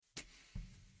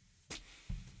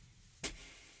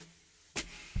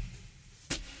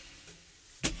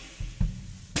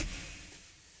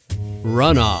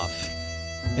Runoff,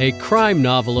 a crime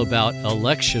novel about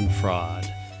election fraud,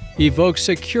 evokes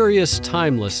a curious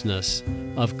timelessness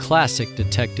of classic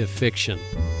detective fiction.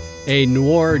 A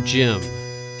noir gem,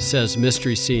 says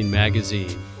Mystery Scene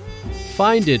magazine.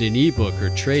 Find it in ebook or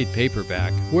trade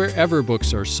paperback wherever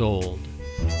books are sold.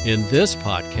 In this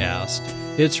podcast,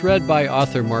 it's read by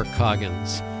author Mark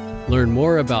Coggins. Learn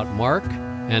more about Mark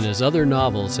and his other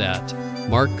novels at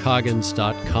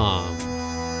markcoggins.com.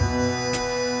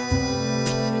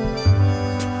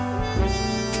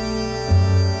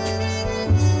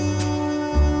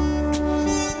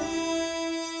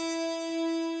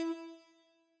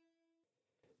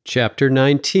 Chapter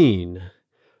 19.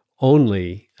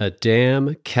 Only a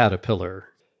Damn Caterpillar.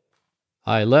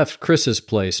 I left Chris's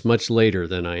place much later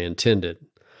than I intended.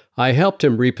 I helped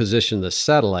him reposition the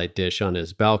satellite dish on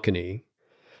his balcony.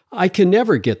 I can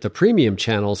never get the premium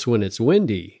channels when it's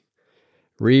windy.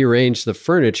 Rearranged the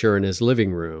furniture in his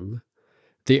living room.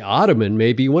 The ottoman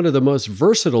may be one of the most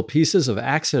versatile pieces of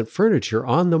accent furniture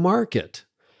on the market.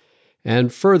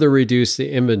 And further reduced the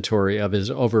inventory of his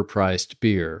overpriced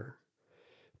beer.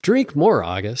 Drink more,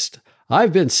 August.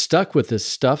 I've been stuck with this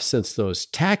stuff since those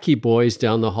tacky boys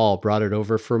down the hall brought it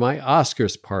over for my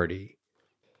Oscars party.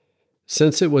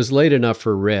 Since it was late enough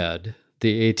for Red,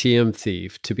 the ATM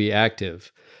thief, to be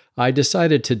active, I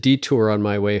decided to detour on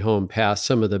my way home past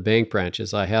some of the bank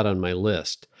branches I had on my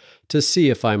list to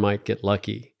see if I might get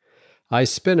lucky. I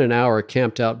spent an hour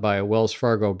camped out by a Wells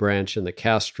Fargo branch in the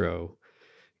Castro,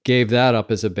 gave that up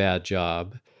as a bad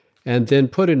job, and then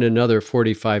put in another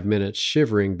 45 minutes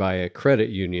shivering by a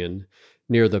credit union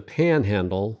near the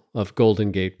panhandle of Golden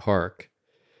Gate Park.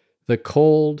 The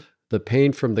cold, the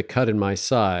pain from the cut in my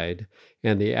side,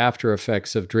 and the after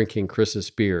effects of drinking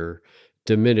Chris's beer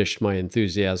diminished my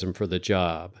enthusiasm for the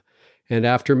job, and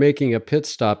after making a pit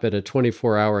stop at a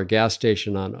 24-hour gas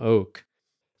station on Oak,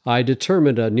 I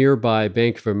determined a nearby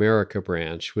Bank of America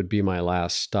branch would be my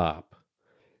last stop.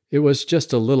 It was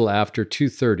just a little after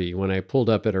 2:30 when I pulled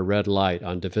up at a red light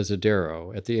on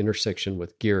Divisadero at the intersection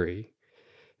with Geary.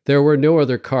 There were no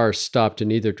other cars stopped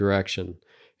in either direction,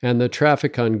 and the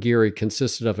traffic on Geary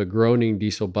consisted of a groaning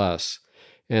diesel bus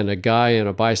and a guy on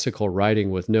a bicycle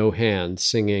riding with no hands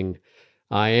singing,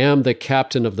 "I am the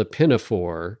captain of the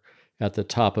Pinafore," at the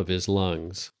top of his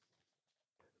lungs.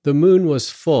 The moon was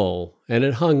full, and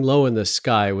it hung low in the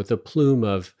sky with a plume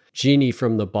of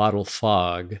genie-from-the-bottle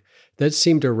fog that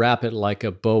seemed to wrap it like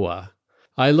a boa.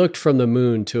 I looked from the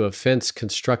moon to a fenced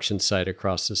construction site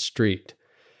across the street.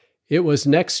 It was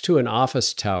next to an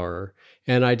office tower,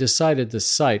 and I decided the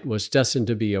site was destined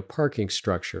to be a parking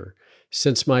structure,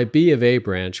 since my B of A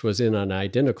branch was in an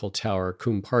identical tower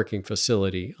cum parking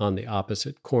facility on the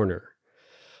opposite corner.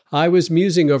 I was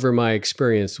musing over my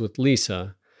experience with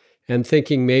Lisa, and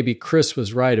thinking maybe Chris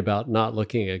was right about not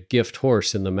looking a gift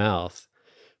horse in the mouth,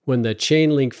 when the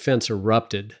chain-link fence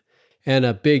erupted, and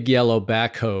a big yellow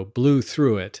backhoe blew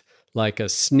through it like a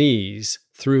sneeze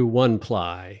through one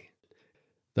ply.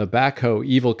 The backhoe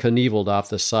Evel Knieveled off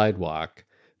the sidewalk,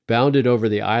 bounded over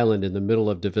the island in the middle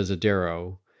of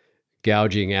Divisadero,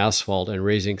 gouging asphalt and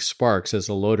raising sparks as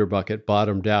the loader bucket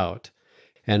bottomed out,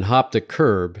 and hopped the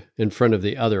curb in front of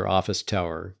the other office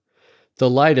tower. The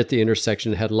light at the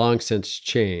intersection had long since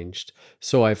changed,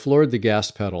 so I floored the gas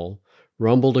pedal,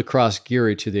 rumbled across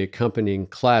Geary to the accompanying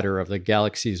clatter of the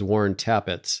Galaxy's worn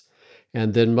tappets,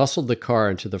 and then muscled the car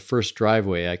into the first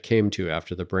driveway I came to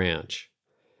after the branch.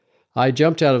 I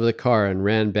jumped out of the car and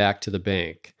ran back to the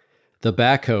bank. The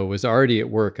backhoe was already at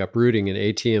work uprooting an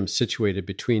ATM situated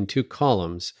between two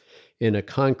columns in a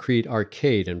concrete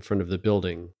arcade in front of the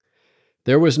building.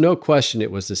 There was no question it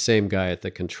was the same guy at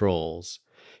the controls.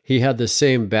 He had the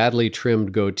same badly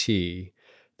trimmed goatee,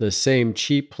 the same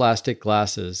cheap plastic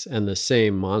glasses, and the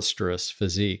same monstrous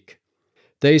physique.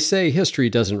 They say history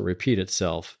doesn't repeat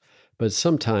itself, but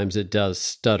sometimes it does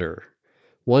stutter.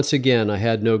 Once again, I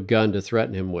had no gun to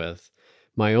threaten him with,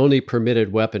 my only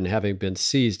permitted weapon having been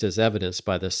seized as evidence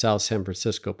by the South San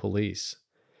Francisco police.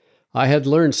 I had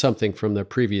learned something from the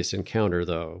previous encounter,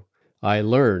 though. I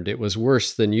learned it was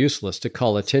worse than useless to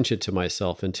call attention to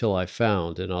myself until I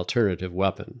found an alternative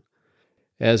weapon.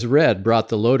 As Red brought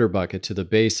the loader bucket to the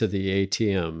base of the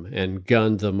ATM and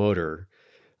gunned the motor,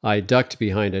 I ducked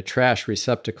behind a trash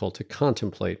receptacle to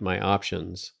contemplate my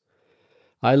options.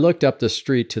 I looked up the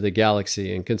street to the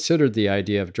Galaxy and considered the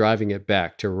idea of driving it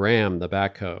back to ram the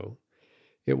backhoe.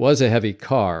 It was a heavy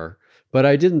car, but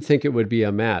I didn't think it would be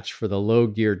a match for the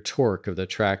low-geared torque of the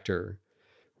tractor.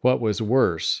 What was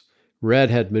worse,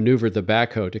 Red had maneuvered the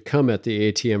backhoe to come at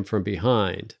the ATM from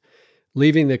behind,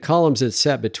 leaving the columns it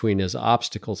set between as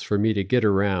obstacles for me to get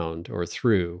around or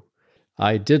through.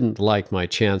 I didn't like my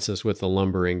chances with the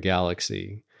lumbering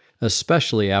galaxy,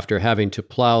 especially after having to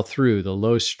plow through the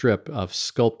low strip of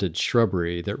sculpted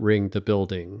shrubbery that ringed the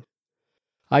building.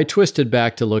 I twisted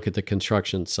back to look at the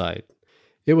construction site.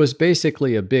 It was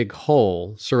basically a big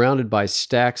hole surrounded by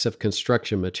stacks of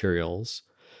construction materials,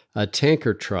 a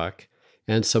tanker truck,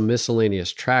 and some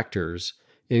miscellaneous tractors,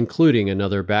 including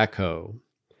another backhoe.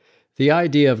 The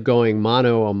idea of going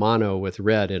mano a mano with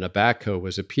Red in a backhoe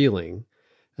was appealing,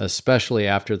 especially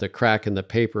after the crack in the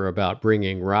paper about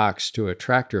bringing rocks to a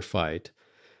tractor fight,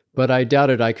 but I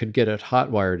doubted I could get it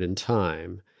hot-wired in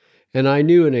time, and I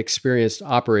knew an experienced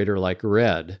operator like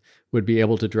Red would be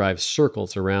able to drive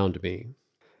circles around me.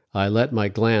 I let my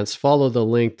glance follow the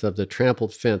length of the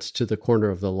trampled fence to the corner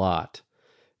of the lot,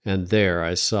 and there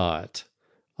I saw it,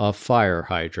 a fire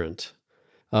hydrant.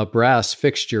 A brass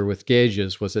fixture with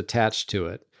gauges was attached to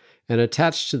it, and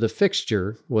attached to the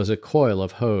fixture was a coil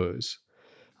of hose.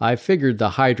 I figured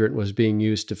the hydrant was being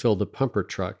used to fill the pumper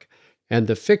truck, and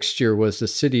the fixture was the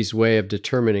city's way of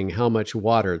determining how much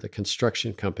water the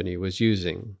construction company was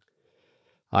using.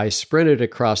 I sprinted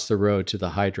across the road to the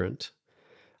hydrant.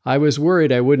 I was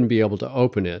worried I wouldn't be able to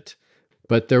open it,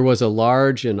 but there was a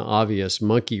large and obvious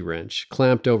monkey wrench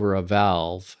clamped over a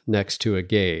valve next to a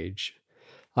gauge.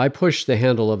 I pushed the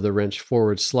handle of the wrench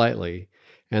forward slightly,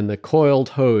 and the coiled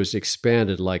hose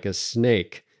expanded like a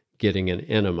snake getting an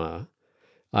enema.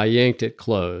 I yanked it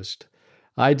closed.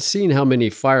 I'd seen how many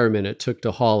firemen it took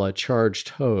to haul a charged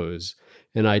hose,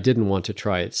 and I didn't want to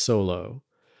try it solo.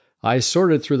 I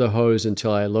sorted through the hose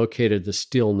until I located the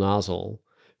steel nozzle,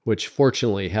 which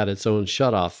fortunately had its own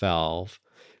shutoff valve,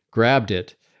 grabbed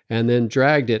it, and then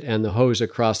dragged it and the hose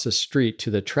across the street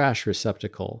to the trash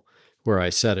receptacle, where I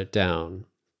set it down.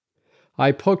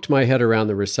 I poked my head around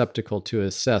the receptacle to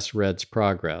assess Red's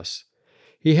progress.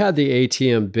 He had the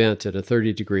ATM bent at a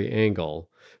 30-degree angle,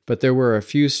 but there were a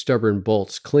few stubborn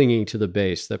bolts clinging to the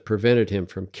base that prevented him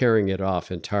from carrying it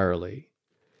off entirely.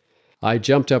 I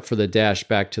jumped up for the dash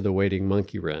back to the waiting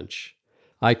monkey wrench.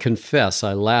 I confess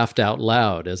I laughed out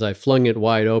loud as I flung it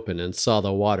wide open and saw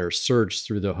the water surge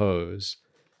through the hose.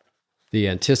 The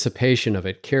anticipation of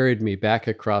it carried me back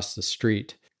across the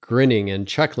street, grinning and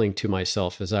chuckling to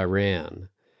myself as I ran.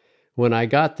 When I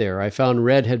got there, I found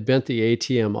Red had bent the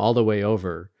ATM all the way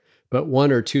over, but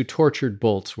one or two tortured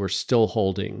bolts were still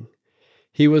holding.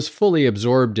 He was fully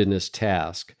absorbed in his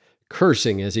task,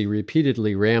 cursing as he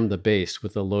repeatedly rammed the base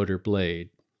with the loader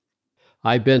blade.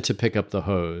 I bent to pick up the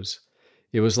hose.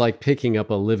 It was like picking up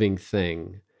a living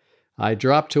thing. I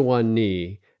dropped to one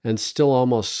knee and still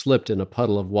almost slipped in a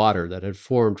puddle of water that had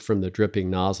formed from the dripping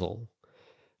nozzle.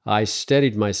 I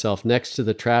steadied myself next to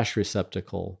the trash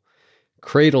receptacle,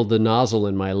 cradled the nozzle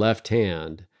in my left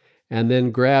hand, and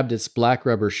then grabbed its black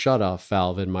rubber shutoff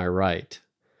valve in my right.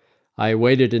 I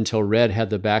waited until Red had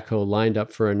the backhoe lined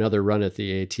up for another run at the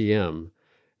ATM.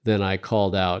 Then I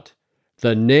called out,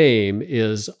 "The name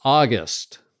is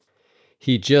August."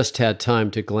 He just had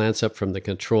time to glance up from the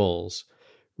controls,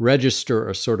 register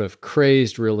a sort of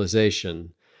crazed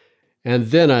realization, and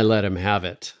then I let him have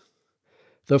it.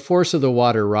 The force of the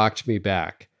water rocked me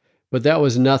back, but that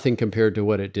was nothing compared to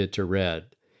what it did to Red.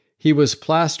 He was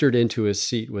plastered into his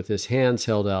seat with his hands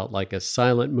held out like a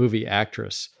silent movie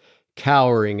actress,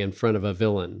 cowering in front of a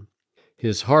villain.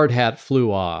 His hard hat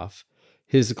flew off,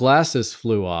 his glasses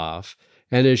flew off,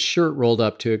 and his shirt rolled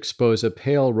up to expose a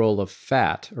pale roll of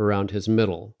fat around his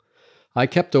middle. I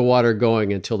kept the water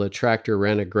going until the tractor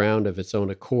ran aground of its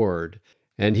own accord,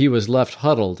 and he was left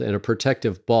huddled in a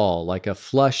protective ball like a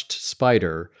flushed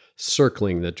spider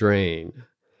circling the drain.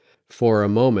 For a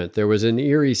moment there was an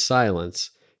eerie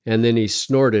silence, and then he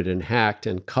snorted and hacked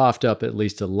and coughed up at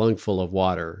least a lungful of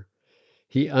water.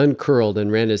 He uncurled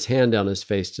and ran his hand down his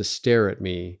face to stare at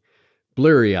me,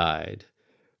 bleary-eyed.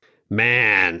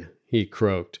 "Man," he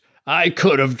croaked, "I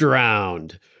could have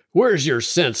drowned. Where's your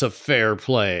sense of fair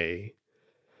play?"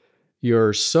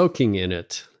 "You're soaking in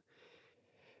it."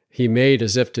 He made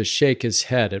as if to shake his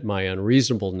head at my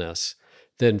unreasonableness,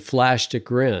 then flashed a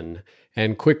grin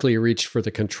and quickly reached for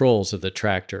the controls of the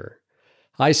tractor.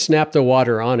 I snapped the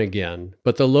water on again,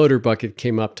 but the loader bucket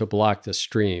came up to block the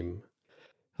stream.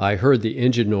 I heard the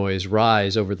engine noise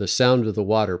rise over the sound of the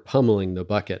water pummeling the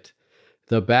bucket.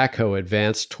 The backhoe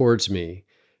advanced towards me,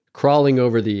 crawling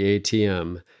over the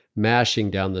ATM, mashing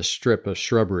down the strip of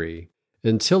shrubbery,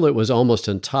 until it was almost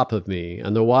on top of me,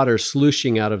 and the water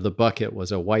slooshing out of the bucket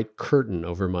was a white curtain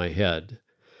over my head.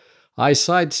 I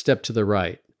sidestepped to the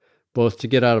right, both to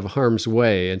get out of harm's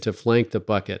way and to flank the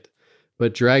bucket,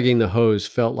 but dragging the hose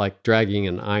felt like dragging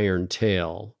an iron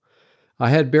tail. I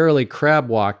had barely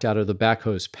crab-walked out of the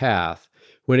backhoe's path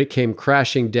when it came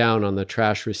crashing down on the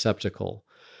trash receptacle,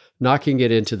 knocking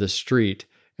it into the street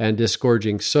and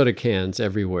disgorging soda cans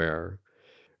everywhere.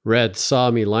 Red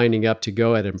saw me lining up to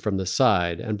go at him from the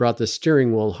side and brought the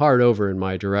steering wheel hard over in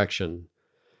my direction.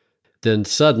 Then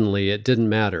suddenly it didn't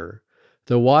matter.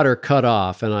 The water cut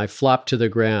off and I flopped to the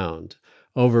ground,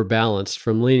 overbalanced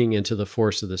from leaning into the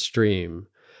force of the stream.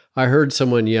 I heard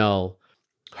someone yell,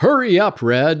 "Hurry up,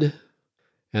 Red!"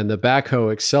 And the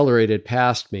backhoe accelerated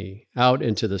past me, out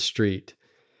into the street.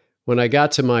 When I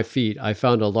got to my feet, I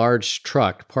found a large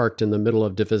truck parked in the middle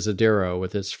of Divisadero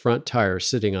with its front tire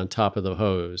sitting on top of the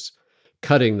hose,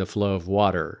 cutting the flow of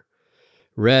water.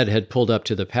 Red had pulled up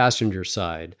to the passenger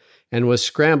side and was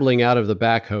scrambling out of the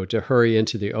backhoe to hurry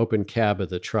into the open cab of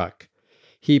the truck.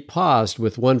 He paused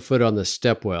with one foot on the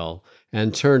stepwell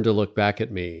and turned to look back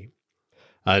at me.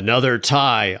 "Another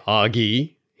tie,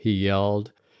 Augie," he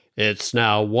yelled. "It's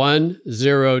now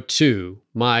 1-0-2,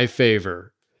 my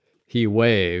favor." He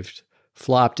waved,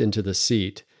 flopped into the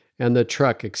seat, and the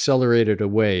truck accelerated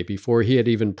away before he had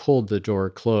even pulled the door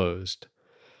closed.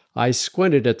 I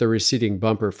squinted at the receding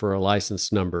bumper for a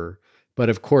license number, but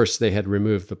of course they had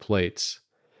removed the plates.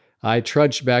 I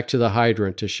trudged back to the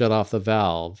hydrant to shut off the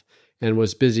valve and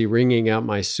was busy wringing out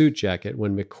my suit jacket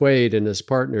when McQuaid and his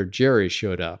partner Jerry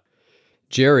showed up.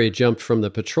 Jerry jumped from the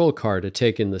patrol car to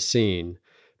take in the scene,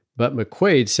 but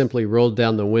McQuaid simply rolled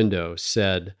down the window,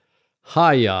 said,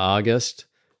 "Hiya, August,"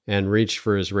 and reached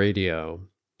for his radio.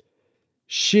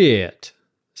 "Shit,"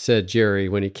 said Jerry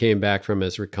when he came back from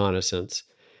his reconnaissance.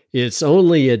 "It's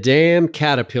only a damn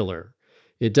Caterpillar.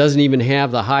 It doesn't even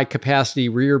have the high-capacity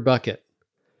rear bucket."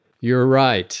 "You're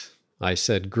right," I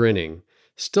said, grinning,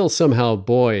 still somehow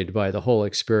buoyed by the whole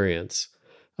experience.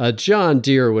 "A John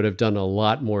Deere would have done a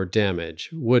lot more damage,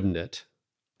 wouldn't it?"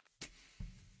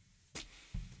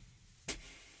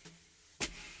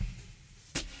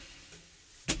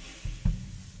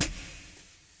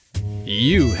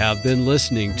 You have been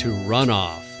listening to Run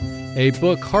Off, a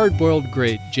book hard-boiled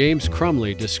great James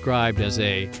Crumley described as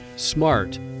a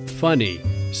smart, funny,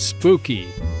 spooky,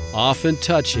 often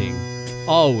touching,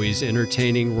 always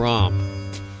entertaining romp.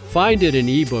 Find it in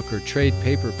ebook or trade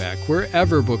paperback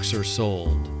wherever books are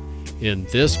sold. In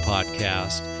this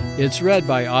podcast, it's read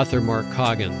by author Mark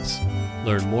Coggins.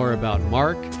 Learn more about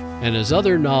Mark and his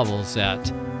other novels at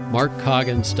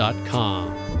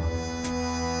markcoggins.com.